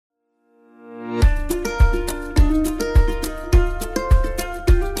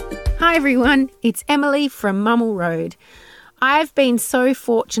Hi everyone, it's Emily from Mummel Road. I've been so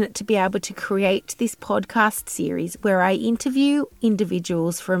fortunate to be able to create this podcast series where I interview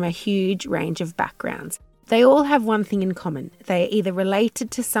individuals from a huge range of backgrounds. They all have one thing in common. They are either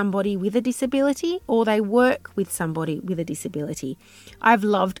related to somebody with a disability or they work with somebody with a disability. I've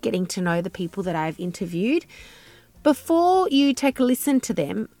loved getting to know the people that I've interviewed. Before you take a listen to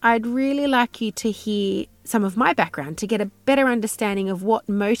them, I'd really like you to hear some of my background to get a better understanding of what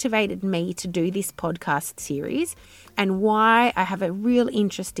motivated me to do this podcast series and why I have a real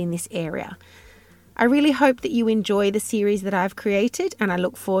interest in this area. I really hope that you enjoy the series that I've created and I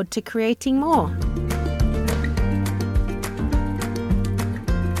look forward to creating more.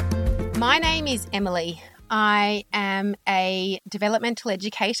 My name is Emily. I am a developmental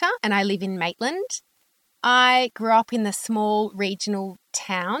educator and I live in Maitland. I grew up in the small regional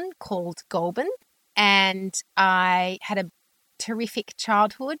town called Goulburn and I had a terrific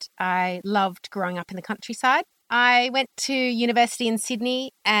childhood. I loved growing up in the countryside. I went to university in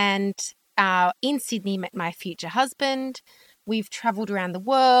Sydney and in Sydney met my future husband. We've travelled around the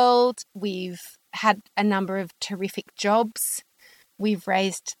world. We've had a number of terrific jobs. We've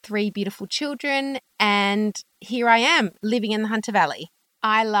raised 3 beautiful children and here I am living in the Hunter Valley.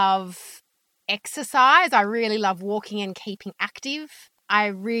 I love exercise. I really love walking and keeping active. I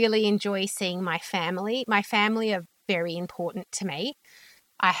really enjoy seeing my family. My family are very important to me.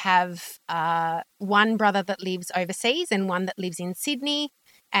 I have one brother that lives overseas and one that lives in Sydney,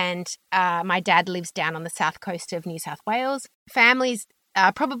 and my dad lives down on the south coast of New South Wales. Families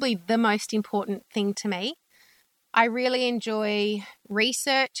are probably the most important thing to me. I really enjoy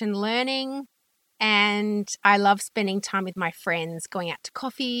research and learning, and I love spending time with my friends, going out to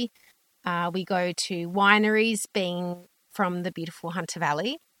coffee. We go to wineries, being from the beautiful Hunter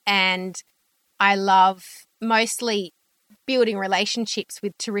Valley, and I love mostly building relationships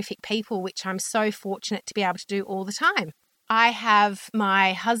with terrific people, which I'm so fortunate to be able to do all the time. I have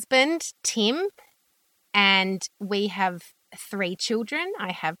my husband, Tim, and we have 3 children.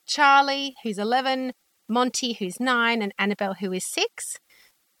 I have Charlie, who's 11, Monty, who's 9, and Annabelle, who is 6.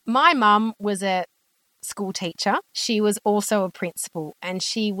 My mum was a school teacher. She was also a principal, and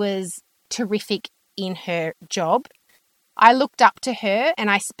she was terrific in her job. I looked up to her and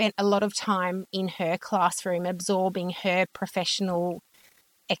I spent a lot of time in her classroom absorbing her professional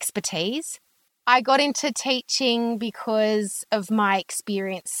expertise. I got into teaching because of my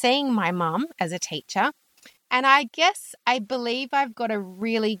experience seeing my mum as a teacher. And I believe I've got a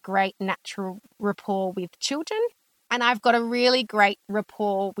really great natural rapport with children and I've got a really great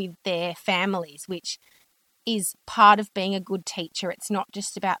rapport with their families, which is part of being a good teacher. It's not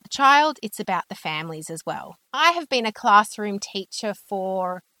just about the child, it's about the families as well. I have been a classroom teacher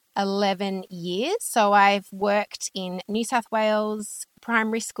for 11 years. So I've worked in New South Wales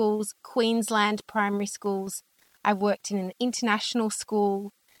primary schools, Queensland primary schools. I've worked in an international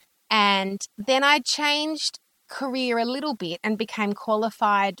school. And then I changed career a little bit and became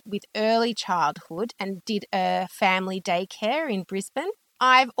qualified with early childhood and did a family daycare in Brisbane.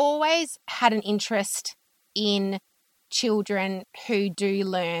 I've always had an interest in children who do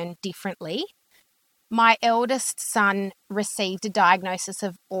learn differently. My eldest son received a diagnosis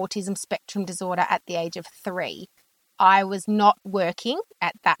of autism spectrum disorder at the age of 3. I was not working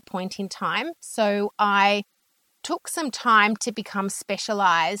at that point in time, so I took some time to become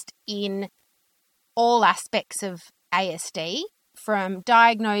specialised in all aspects of ASD, from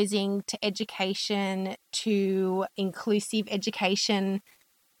diagnosing to education to inclusive education,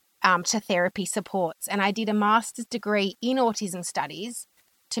 to therapy supports. And I did a master's degree in autism studies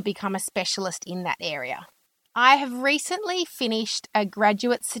to become a specialist in that area. I have recently finished a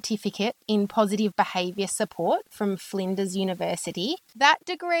graduate certificate in positive behaviour support from Flinders University. That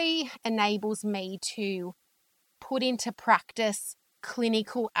degree enables me to put into practice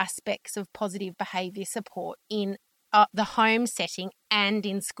clinical aspects of positive behaviour support in the home setting and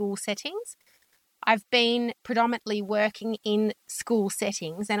in school settings. I've been predominantly working in school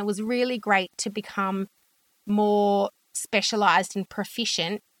settings and it was really great to become more specialised and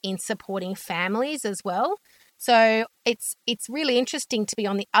proficient in supporting families as well. So it's really interesting to be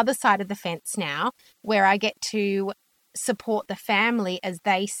on the other side of the fence now, where I get to support the family as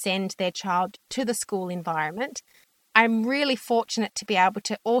they send their child to the school environment. I'm really fortunate to be able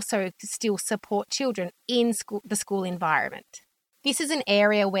to also still support children in the school environment. This is an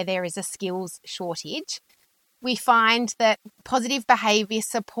area where there is a skills shortage. We find that positive behaviour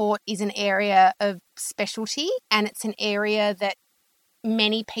support is an area of specialty and it's an area that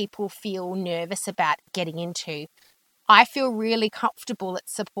many people feel nervous about getting into. I feel really comfortable at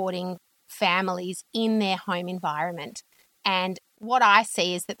supporting families in their home environment. And what I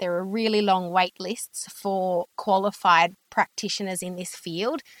see is that there are really long wait lists for qualified practitioners in this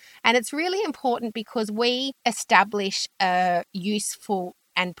field. And it's really important because we establish a useful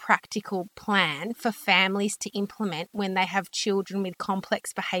and practical plan for families to implement when they have children with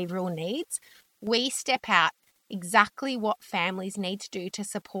complex behavioural needs. We step out exactly what families need to do to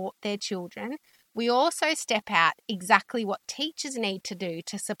support their children. We also step out exactly what teachers need to do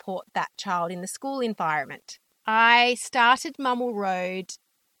to support that child in the school environment. I started Mummel Road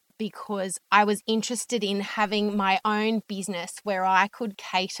because I was interested in having my own business where I could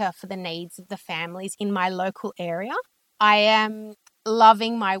cater for the needs of the families in my local area. I am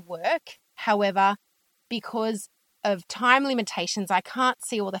loving my work. However, because of time limitations, I can't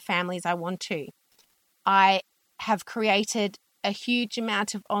see all the families I want to. I have created a huge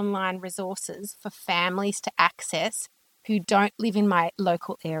amount of online resources for families to access who don't live in my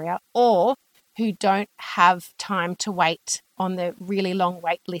local area or who don't have time to wait on the really long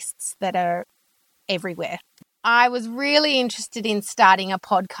wait lists that are everywhere. I was really interested in starting a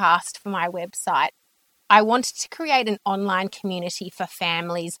podcast for my website. I wanted to create an online community for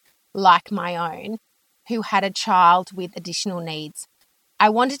families like my own who had a child with additional needs. I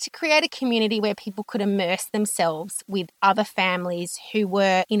wanted to create a community where people could immerse themselves with other families who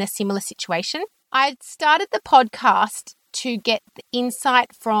were in a similar situation. I started the podcast to get the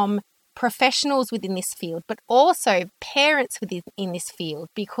insight from professionals within this field, but also parents within this field,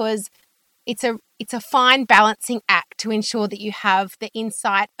 because it's a fine balancing act to ensure that you have the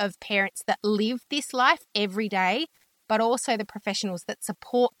insight of parents that live this life every day, but also the professionals that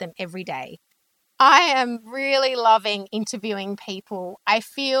support them every day. I am really loving interviewing people. I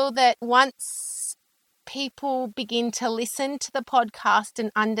feel that once people begin to listen to the podcast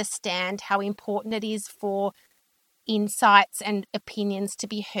and understand how important it is for insights and opinions to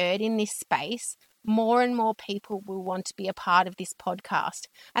be heard in this space, more and more people will want to be a part of this podcast.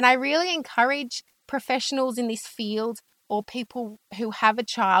 And I really encourage professionals in this field or people who have a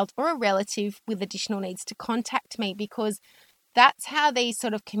child or a relative with additional needs to contact me, because that's how these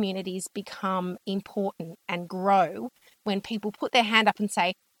sort of communities become important and grow, when people put their hand up and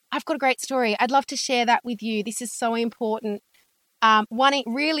say, I've got a great story, I'd love to share that with you, this is so important. One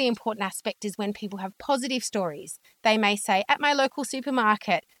really important aspect is when people have positive stories. They may say, at my local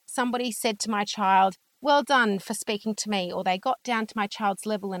supermarket, somebody said to my child, well done for speaking to me, or they got down to my child's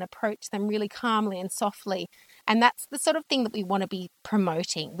level and approached them really calmly and softly. And that's the sort of thing that we want to be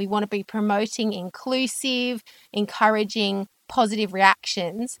promoting. We want to be promoting inclusive, encouraging, positive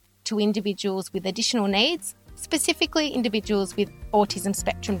reactions to individuals with additional needs, specifically individuals with autism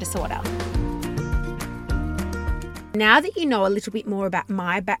spectrum disorder. Now that you know a little bit more about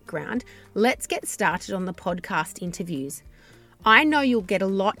my background, let's get started on the podcast interviews. I know you'll get a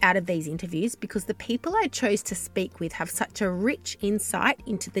lot out of these interviews because the people I chose to speak with have such a rich insight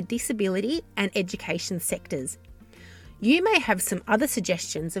into the disability and education sectors. You may have some other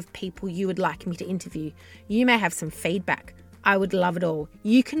suggestions of people you would like me to interview. You may have some feedback. I would love it all.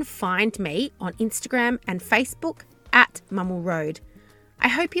 You can find me on Instagram and Facebook at Mummel Road. I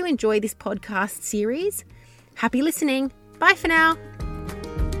hope you enjoy this podcast series. Happy listening. Bye for now.